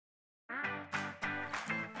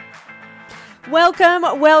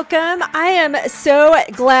Welcome, welcome. I am so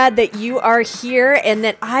glad that you are here and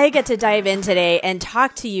that I get to dive in today and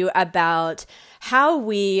talk to you about how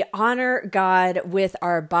we honor God with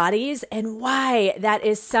our bodies and why that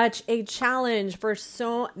is such a challenge for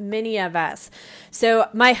so many of us. So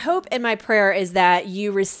my hope and my prayer is that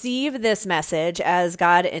you receive this message as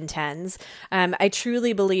God intends. I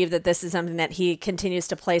truly believe that this is something that He continues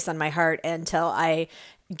to place on my heart until I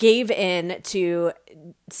gave in to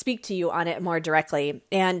speak to you on it more directly.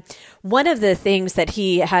 And one of the things that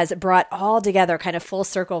He has brought all together kind of full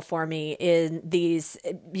circle for me in these,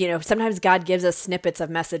 sometimes God gives us snippets of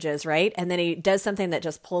messages, right? And then He does something that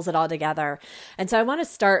just pulls it all together. And so I want to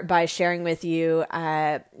start by sharing with you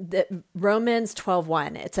the Romans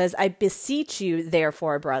 12:1. It says, "I beseech you,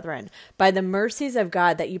 therefore, brethren, by the mercies of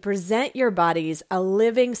God, that you present your bodies a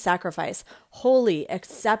living sacrifice, holy,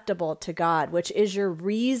 acceptable to God, which is your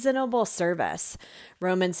reasonable service."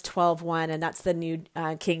 Romans 12:1, and that's the New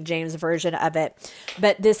King James version of it.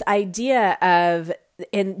 But this idea of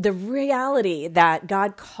in the reality that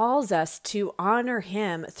God calls us to honor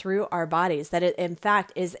Him through our bodies, that it in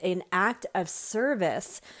fact is an act of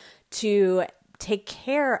service to take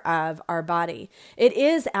care of our body. It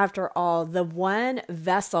is, after all, the one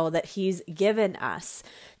vessel that He's given us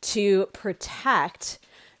to protect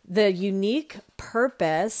the unique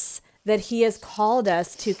purpose that He has called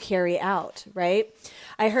us to carry out, right?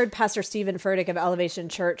 I heard Pastor Stephen Furtick of Elevation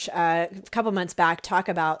Church a couple months back talk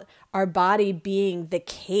about our body being the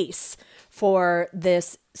case for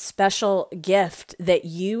this special gift that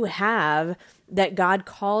you have, that God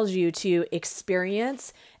calls you to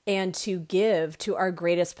experience and to give to our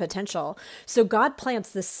greatest potential. So God plants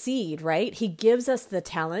the seed, right? He gives us the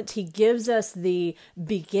talent. He gives us the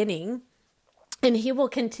beginning. And He will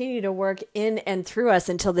continue to work in and through us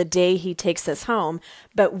until the day He takes us home.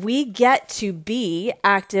 But we get to be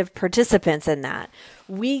active participants in that.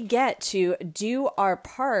 We get to do our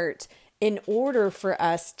part in order for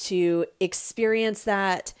us to experience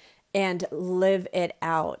that and live it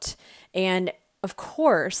out. And of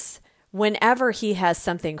course, whenever He has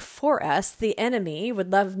something for us, the enemy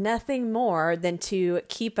would love nothing more than to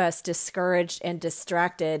keep us discouraged and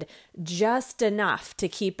distracted just enough to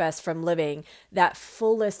keep us from living that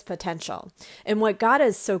fullest potential. And what God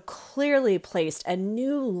has so clearly placed a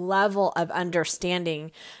new level of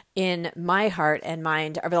understanding in my heart and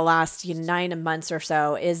mind over the last 9 months or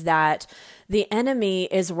so is that the enemy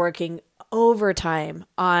is working overtime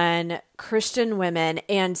on Christian women,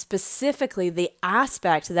 and specifically the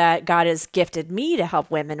aspect that God has gifted me to help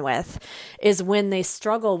women with is when they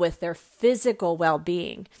struggle with their physical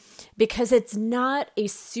well-being, because it's not a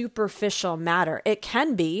superficial matter. It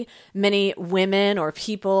can be. Many women or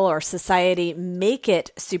people or society make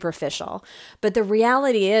it superficial, but the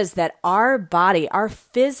reality is that our body, our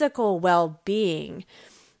physical well-being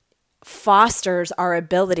fosters our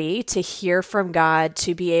ability to hear from God,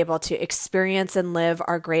 to be able to experience and live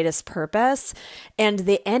our greatest purpose. And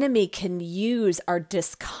the enemy can use our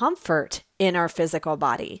discomfort in our physical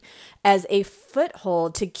body as a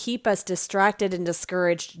foothold to keep us distracted and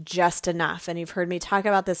discouraged just enough. And you've heard me talk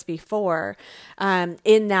about this before,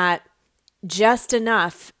 in that just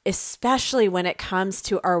enough, especially when it comes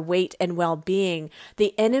to our weight and well-being,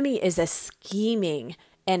 the enemy is a scheming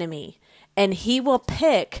enemy. And he will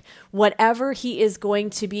pick whatever he is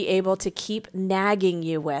going to be able to keep nagging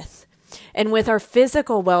you with. And with our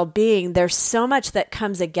physical well-being, there's so much that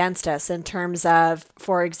comes against us in terms of,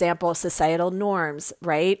 for example, societal norms,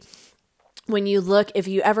 right? When you look, if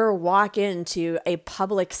you ever walk into a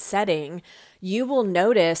public setting, you will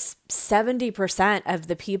notice 70% of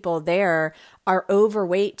the people there are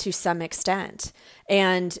overweight to some extent.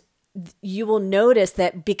 And you will notice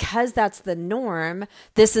that because that's the norm,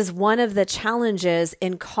 this is one of the challenges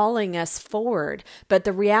in calling us forward. But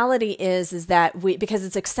the reality is that because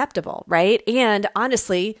it's acceptable, right? And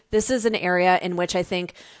honestly, this is an area in which I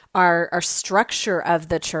think our structure of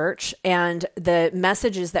the church and the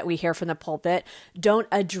messages that we hear from the pulpit don't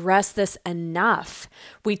address this enough.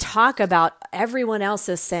 We talk about everyone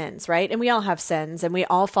else's sins, right? And we all have sins and we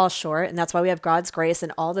all fall short. And that's why we have God's grace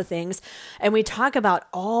and all the things. And we talk about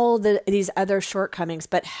all these other shortcomings,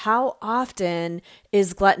 but how often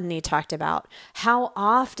is gluttony talked about? How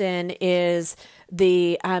often is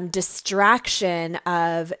the distraction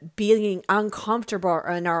of being uncomfortable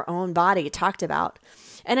in our own body talked about?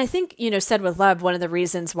 And I think, said with love, one of the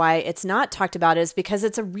reasons why it's not talked about is because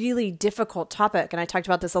it's a really difficult topic. And I talked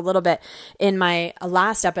about this a little bit in my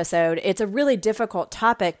last episode. It's a really difficult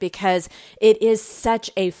topic because it is such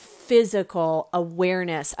a physical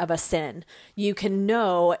awareness of a sin. You can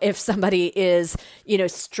know if somebody is,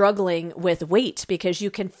 struggling with weight because you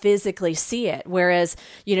can physically see it. Whereas,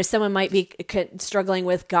 someone might be struggling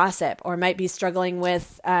with gossip, or might be struggling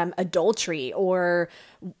with adultery, or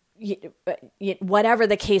whatever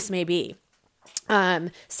the case may be.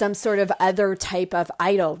 Some sort of other type of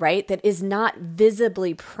idol, right? That is not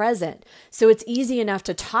visibly present. So it's easy enough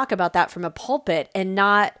to talk about that from a pulpit and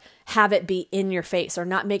not have it be in your face, or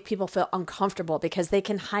not make people feel uncomfortable because they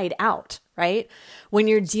can hide out, right? When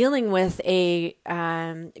you're dealing with a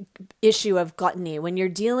issue of gluttony, when you're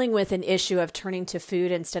dealing with an issue of turning to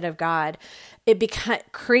food instead of God, it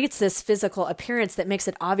creates this physical appearance that makes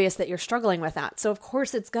it obvious that you're struggling with that. So of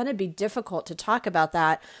course it's going to be difficult to talk about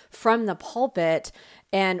that from the pulpit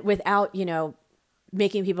and without,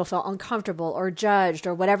 making people feel uncomfortable or judged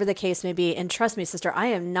or whatever the case may be. And trust me, sister, I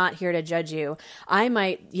am not here to judge you. I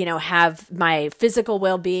might, have my physical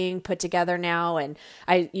well-being put together now. And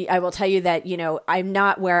I will tell you that, I'm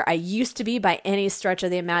not where I used to be by any stretch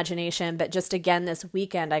of the imagination. But just again, this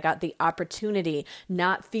weekend, I got the opportunity,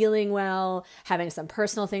 not feeling well, having some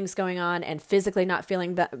personal things going on, and physically not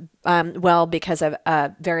feeling well because of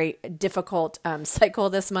a very difficult cycle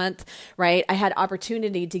this month, right? I had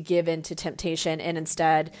opportunity to give into temptation and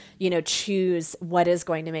instead, choose what is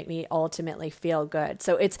going to make me ultimately feel good.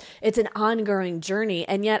 So it's an ongoing journey.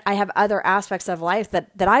 And yet I have other aspects of life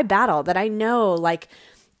that I battle, that I know, like,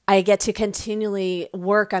 I get to continually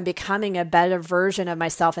work on becoming a better version of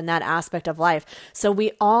myself in that aspect of life. So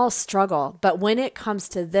we all struggle. But when it comes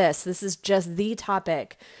to this is just the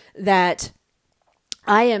topic that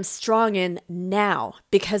I am strong in now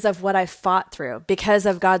because of what I fought through, because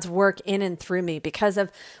of God's work in and through me, because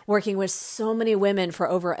of working with so many women for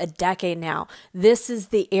over a decade now. This is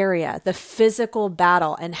the area, the physical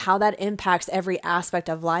battle, and how that impacts every aspect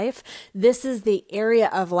of life. This is the area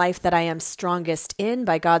of life that I am strongest in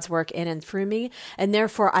by God's work in and through me. And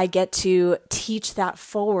therefore I get to teach that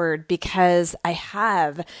forward because I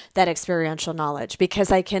have that experiential knowledge,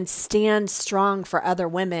 because I can stand strong for other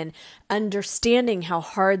women, understanding how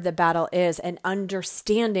hard the battle is and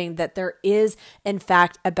understanding that there is, in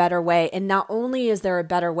fact, a better way. And not only is there a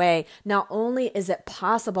better way, not only is it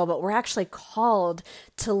possible, but we're actually called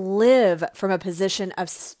to live from a position of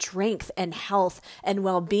strength and health and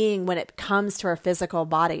well-being when it comes to our physical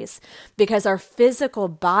bodies, because our physical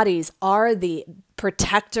bodies are the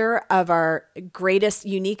protector of our greatest,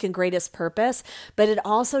 unique and greatest purpose, but it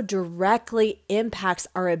also directly impacts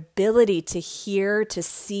our ability to hear, to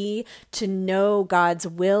see, to know God's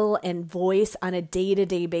will and voice on a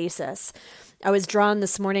day-to-day basis. I was drawn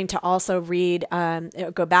this morning to also read,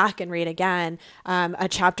 go back and read again, a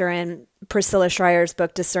chapter in Priscilla Schreier's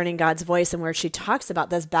book, Discerning God's Voice, and where she talks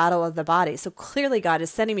about this battle of the body. So clearly God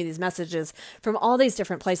is sending me these messages from all these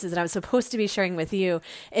different places that I'm supposed to be sharing with you,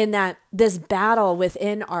 in that this battle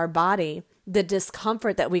within our body, the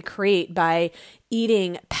discomfort that we create by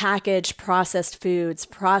eating packaged processed foods,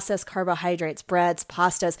 processed carbohydrates, breads,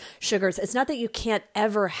 pastas, sugars. It's not that you can't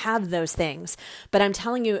ever have those things, but I'm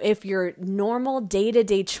telling you, if your normal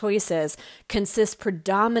day-to-day choices consist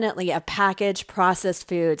predominantly of packaged processed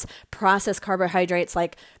foods, processed carbohydrates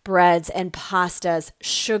like breads and pastas,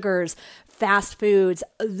 sugars, fast foods,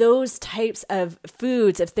 those types of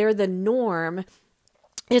foods, if they're the norm,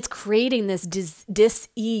 it's creating this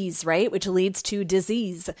dis-ease, right? Which leads to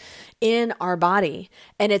disease in our body.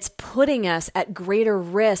 And it's putting us at greater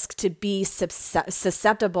risk to be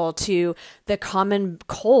susceptible to the common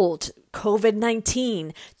cold,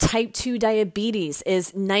 COVID-19, type 2 diabetes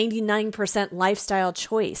is 99% lifestyle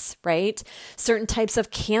choice, right? Certain types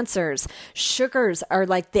of cancers. Sugars are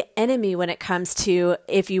like the enemy when it comes to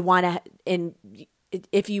if you want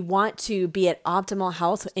to be at optimal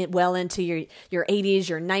health well into your 80s,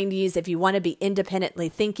 your 90s, if you want to be independently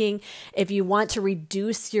thinking, if you want to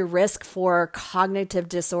reduce your risk for cognitive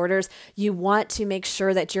disorders, you want to make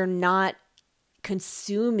sure that you're not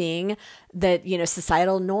consuming the,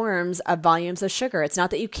 societal norms of volumes of sugar. It's not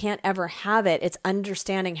that you can't ever have it. It's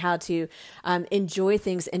understanding how to enjoy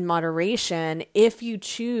things in moderation if you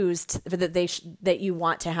choose that you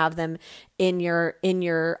want to have them in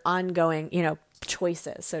your ongoing,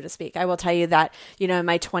 choices, so to speak. I will tell you that, in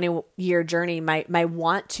my 20-year journey, my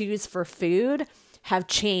want-tos for food have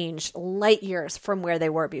changed light years from where they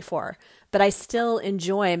were before. But I still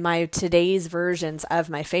enjoy my today's versions of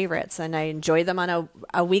my favorites, and I enjoy them on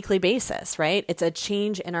a weekly basis, right? It's a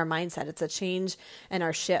change in our mindset. It's a change in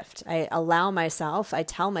our shift. I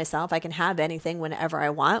tell myself I can have anything whenever I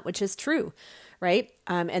want, which is true, right?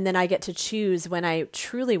 And then I get to choose when I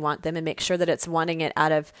truly want them and make sure that it's wanting it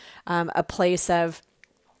out of a place of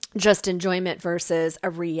just enjoyment versus a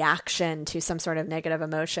reaction to some sort of negative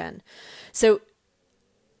emotion. So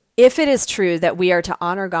if it is true that we are to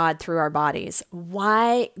honor God through our bodies,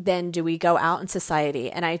 why then do we go out in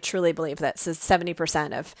society? And I truly believe that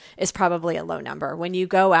 70% is probably a low number. When you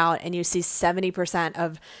go out and you see 70%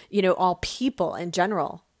 of, all people in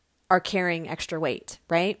general are carrying extra weight,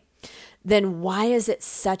 right? Then why is it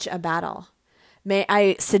such a battle? May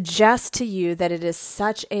I suggest to you that it is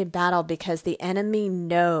such a battle because the enemy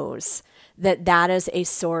knows that is a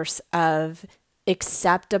source of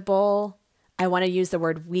acceptable, I want to use the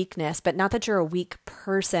word weakness, but not that you're a weak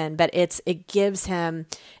person, but it's a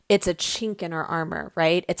chink in our armor,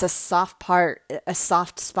 right? It's a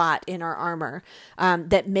soft spot in our armor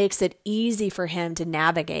that makes it easy for him to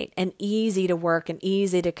navigate and easy to work and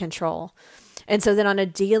easy to control. And so then on a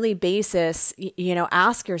daily basis,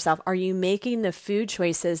 ask yourself, are you making the food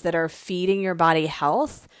choices that are feeding your body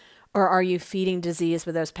health? Or are you feeding disease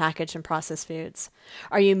with those packaged and processed foods?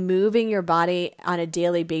 Are you moving your body on a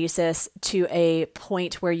daily basis to a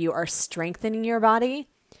point where you are strengthening your body?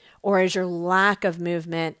 Or is your lack of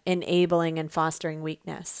movement enabling and fostering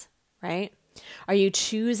weakness, right? Are you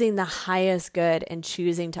choosing the highest good and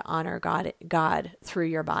choosing to honor God through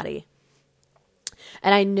your body?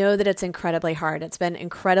 And I know that it's incredibly hard. It's been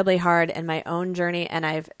incredibly hard in my own journey, and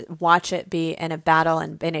I've watched it be in a battle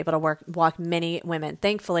and been able to walk many women.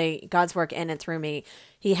 Thankfully, God's work in and through me,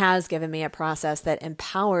 he has given me a process that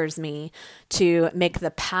empowers me to make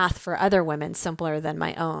the path for other women simpler than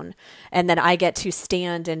my own. And that I get to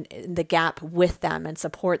stand in the gap with them and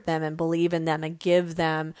support them and believe in them and give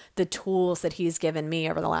them the tools that he's given me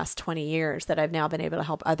over the last 20 years that I've now been able to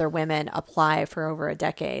help other women apply for over a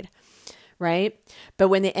decade. Right? But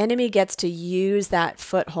when the enemy gets to use that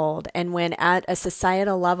foothold, and when at a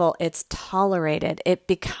societal level it's tolerated, it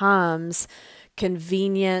becomes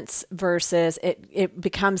convenience versus it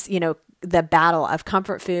becomes, the battle of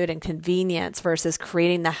comfort food and convenience versus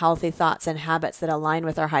creating the healthy thoughts and habits that align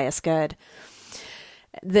with our highest good.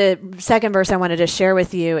 The second verse I wanted to share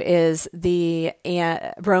with you is the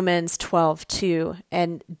Romans 12:2,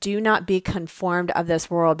 and do not be conformed of this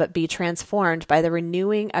world, but be transformed by the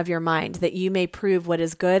renewing of your mind, that you may prove what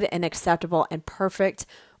is good and acceptable and perfect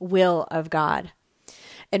will of God.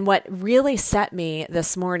 And what really set me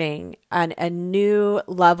this morning on a new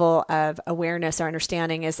level of awareness or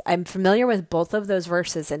understanding is I'm familiar with both of those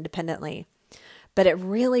verses independently. But it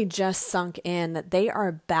really just sunk in that they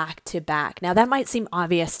are back to back. Now that might seem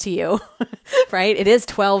obvious to you, right? It is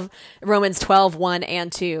Romans 12:1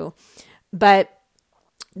 and 2. But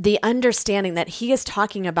the understanding that he is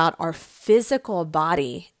talking about our physical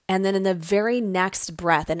body, and then in the very next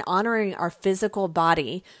breath, and honoring our physical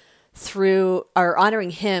body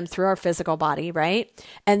honoring him through our physical body, right?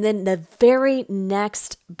 And then the very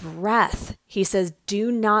next breath, he says,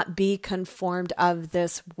 do not be conformed of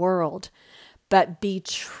this world, but be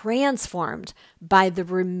transformed by the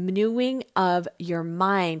renewing of your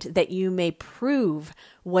mind, that you may prove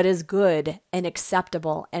what is good and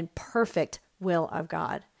acceptable and perfect will of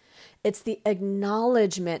God. It's the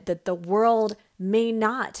acknowledgement that the world may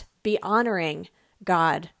not be honoring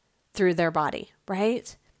God through their body,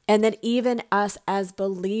 right? And that even us as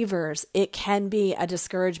believers, it can be a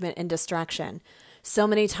discouragement and distraction. So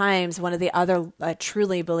many times, one of the other, I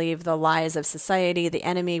truly believe the lies of society, the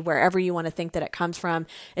enemy, wherever you want to think that it comes from,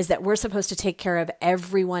 is that we're supposed to take care of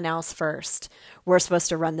everyone else first. We're supposed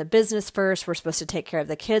to run the business first. We're supposed to take care of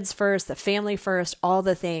the kids first, the family first, all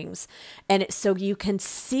the things. And so you can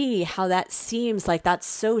see how that seems like that's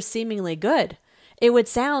so seemingly good. It would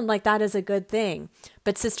sound like that is a good thing.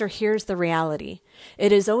 But sister, here's the reality.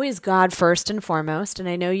 It is always God first and foremost. And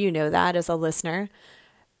I know you know that as a listener.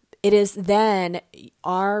 It is then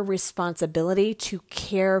our responsibility to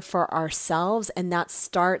care for ourselves, and that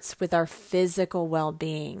starts with our physical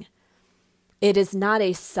well-being. It is not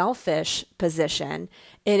a selfish position.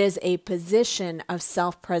 It is a position of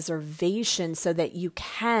self-preservation so that you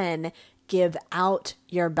can give out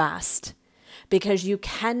your best, because you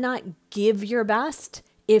cannot give your best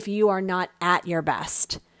if you are not at your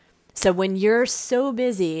best. So when you're so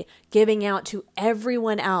busy giving out to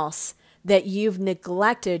everyone else that you've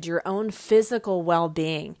neglected your own physical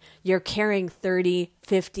well-being, you're carrying 30,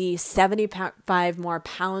 50, 75 more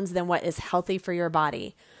pounds than what is healthy for your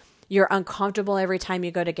body. You're uncomfortable every time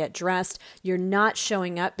you go to get dressed. You're not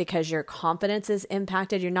showing up because your confidence is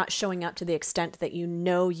impacted. You're not showing up to the extent that you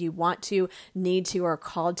know you want to, need to, or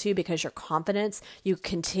called to because your confidence, you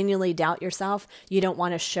continually doubt yourself. You don't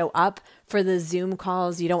want to show up for the Zoom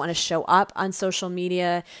calls. You don't want to show up on social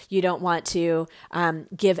media. You don't want to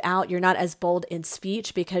give out. You're not as bold in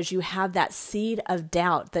speech because you have that seed of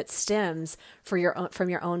doubt that stems from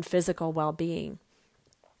your own physical well-being.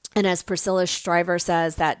 And as Priscilla Shriver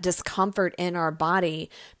says, that discomfort in our body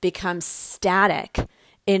becomes static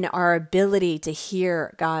in our ability to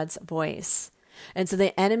hear God's voice. And so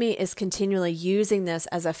the enemy is continually using this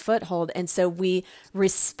as a foothold. And so we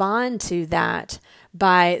respond to that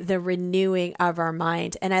by the renewing of our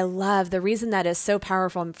mind. And I love the reason that is so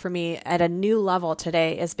powerful for me at a new level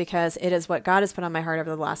today is because it is what God has put on my heart over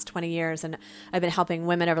the last 20 years. And I've been helping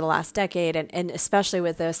women over the last decade. And especially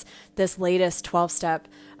with this latest 12-step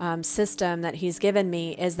system that he's given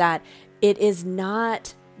me is that it is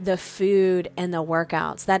not the food and the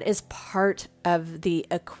workouts. That is part of the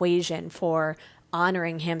equation for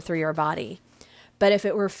honoring him through your body. But if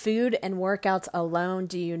it were food and workouts alone,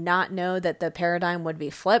 do you not know that the paradigm would be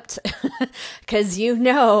flipped? Because you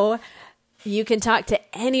can talk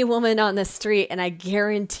to any woman on the street and I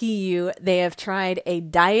guarantee you they have tried a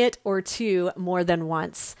diet or two more than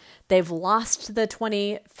once. They've lost the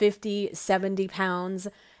 20, 50, 70 pounds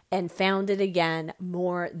and found it again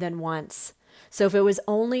more than once. So if it was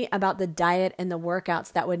only about the diet and the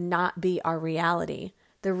workouts, that would not be our reality.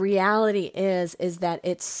 The reality is that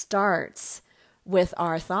it starts with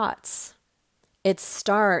our thoughts. It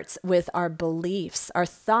starts with our beliefs. Our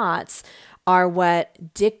thoughts are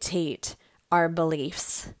what dictate our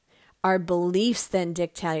beliefs. Our beliefs then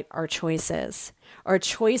dictate our choices. Our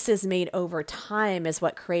choices made over time is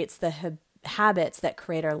what creates the habits that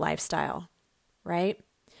create our lifestyle, right?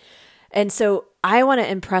 And so I want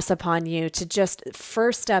to impress upon you to just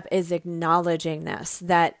first step is acknowledging this,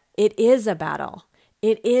 that it is a battle.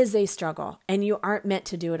 It is a struggle and you aren't meant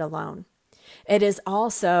to do it alone. It is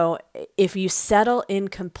also, if you settle in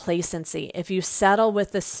complacency, if you settle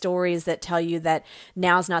with the stories that tell you that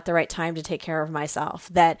now's not the right time to take care of myself,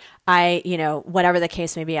 that whatever the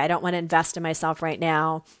case may be, I don't want to invest in myself right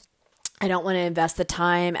now. I don't want to invest the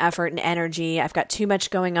time, effort, and energy. I've got too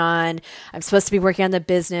much going on. I'm supposed to be working on the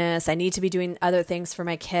business. I need to be doing other things for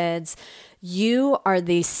my kids. You are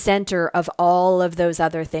the center of all of those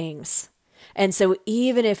other things. And so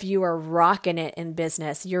even if you are rocking it in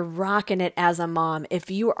business, you're rocking it as a mom,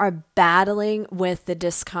 if you are battling with the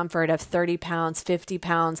discomfort of 30 pounds, 50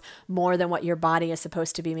 pounds more than what your body is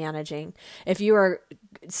supposed to be managing, if you are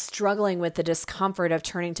struggling with the discomfort of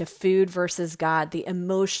turning to food versus God, the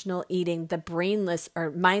emotional eating, the brainless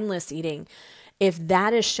or mindless eating, if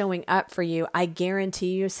that is showing up for you, I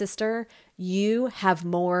guarantee you, sister, you have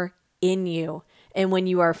more in you. And when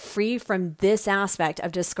you are free from this aspect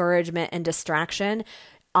of discouragement and distraction,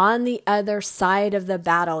 on the other side of the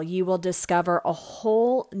battle, you will discover a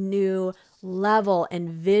whole new level and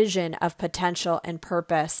vision of potential and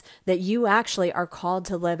purpose that you actually are called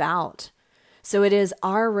to live out. So it is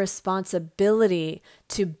our responsibility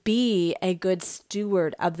to be a good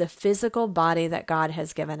steward of the physical body that God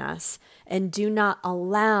has given us. And do not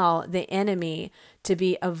allow the enemy to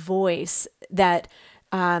be a voice that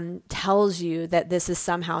tells you that this is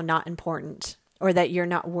somehow not important or that you're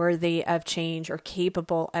not worthy of change or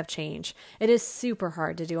capable of change. It is super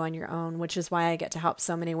hard to do on your own, which is why I get to help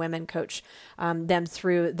so many women coach them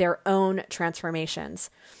through their own transformations.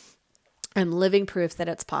 I'm living proof that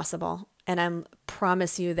it's possible. And I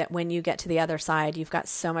promise you that when you get to the other side, you've got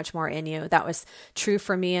so much more in you. That was true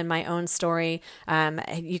for me in my own story.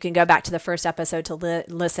 You can go back to the first episode to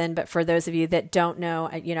listen. But for those of you that don't know,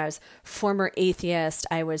 I was former atheist.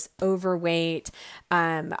 I was overweight.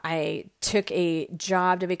 I took a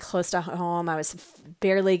job to be close to home. I was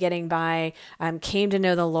barely getting by, came to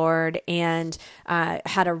know the Lord, and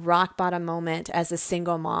had a rock bottom moment as a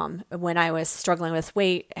single mom when I was struggling with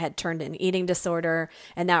weight, had turned an eating disorder.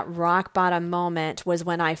 And that rock bottom moment was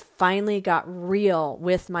when I finally got real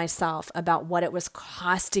with myself about what it was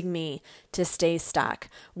costing me to stay stuck,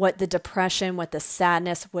 what the depression, what the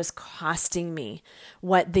sadness was costing me,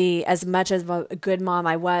 as much as a good mom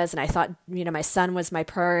I was, and I thought, my son was my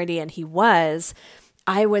priority, and he was,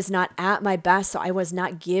 I was not at my best, so I was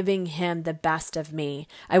not giving him the best of me.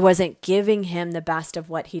 I wasn't giving him the best of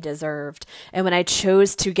what he deserved. And when I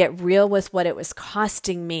chose to get real with what it was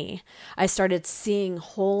costing me, I started seeing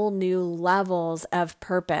whole new levels of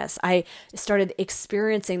purpose. I started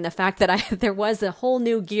experiencing the fact that there was a whole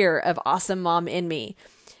new gear of awesome mom in me.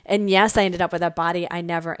 And yes, I ended up with a body I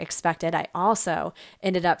never expected. I also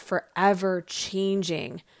ended up forever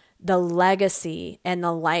changing the legacy and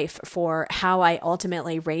the life for how I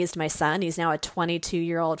ultimately raised my son. He's now a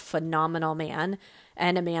 22-year-old phenomenal man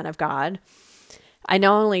and a man of God. I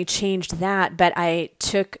not only changed that, but I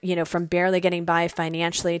took, from barely getting by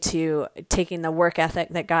financially to taking the work ethic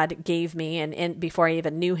that God gave me and before I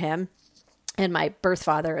even knew him. And my birth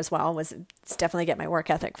father as well was definitely get my work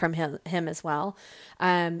ethic from him as well.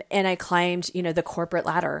 And I climbed, the corporate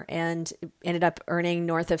ladder and ended up earning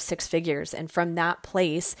north of 6 figures. And from that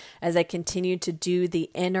place, as I continued to do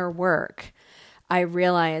the inner work, I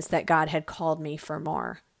realized that God had called me for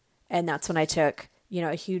more. And that's when I took,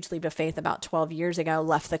 a huge leap of faith about 12 years ago,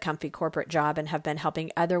 left the comfy corporate job and have been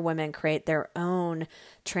helping other women create their own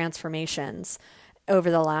transformations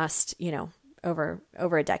over the last,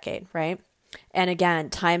 over a decade, right? And again,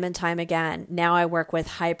 time and time again, now I work with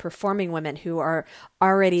high performing women who are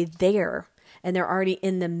already there and they're already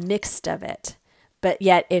in the midst of it. But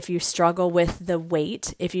yet, if you struggle with the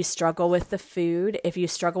weight, if you struggle with the food, if you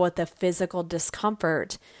struggle with the physical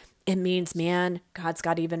discomfort, it means, man, God's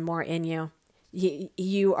got even more in you.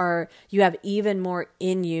 You have even more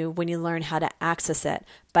in you when you learn how to access it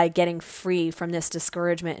by getting free from this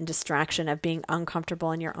discouragement and distraction of being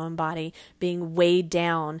uncomfortable in your own body, being weighed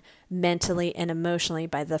down mentally and emotionally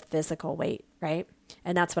by the physical weight, right?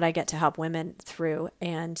 And that's what I get to help women through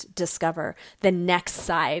and discover the next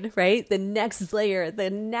side, right? The next layer, the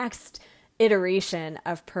next iteration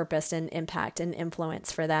of purpose and impact and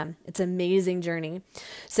influence for them. It's an amazing journey.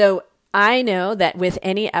 So I know that with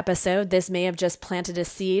any episode, this may have just planted a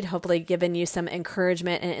seed, hopefully given you some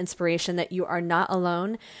encouragement and inspiration that you are not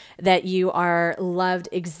alone, that you are loved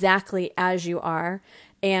exactly as you are,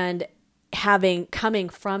 and coming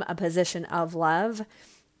from a position of love,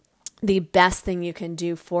 the best thing you can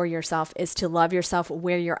do for yourself is to love yourself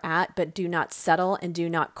where you're at, but do not settle and do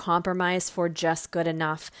not compromise for just good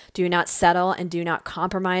enough. Do not settle and do not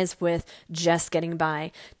compromise with just getting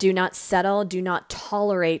by. Do not settle, do not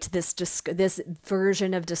tolerate this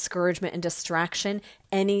version of discouragement and distraction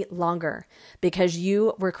any longer, because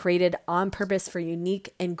you were created on purpose for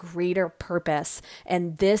unique and greater purpose.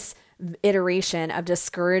 And this iteration of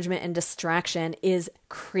discouragement and distraction is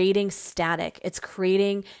creating static. It's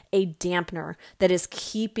creating a dampener that is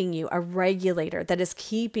keeping you, a regulator that is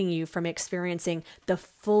keeping you from experiencing the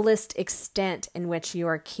fullest extent in which you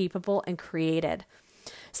are capable and created.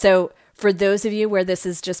 So for those of you where this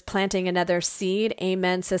is just planting another seed,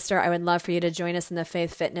 amen, sister, I would love for you to join us in the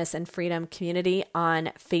Faith, Fitness, and Freedom community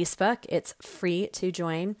on Facebook. It's free to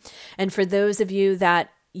join. And for those of you that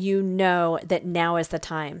that now is the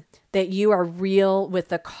time, that you are real with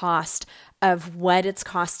the cost of what it's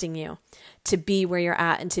costing you to be where you're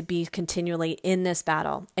at and to be continually in this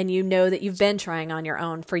battle. And you know that you've been trying on your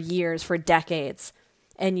own for years, for decades,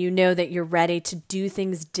 and you know that you're ready to do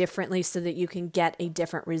things differently so that you can get a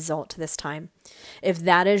different result this time. If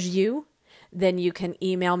that is you, then you can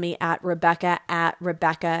email me at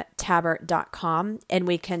rebecca@rebeccatabert.com and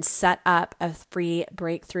we can set up a free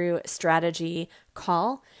breakthrough strategy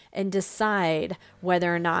call and decide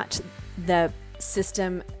whether or not the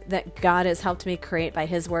system that God has helped me create by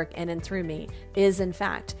his work in and through me is in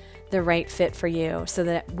fact the right fit for you, so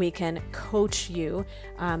that we can coach you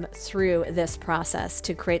through this process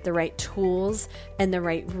to create the right tools and the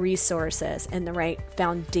right resources and the right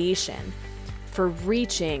foundation for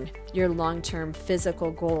reaching your long-term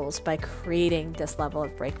physical goals by creating this level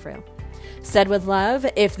of breakthrough. Said with love,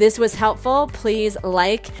 if this was helpful, please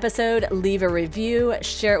like the episode, leave a review,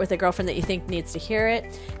 share it with a girlfriend that you think needs to hear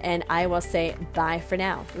it, and I will say bye for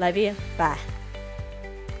now. Love you. Bye.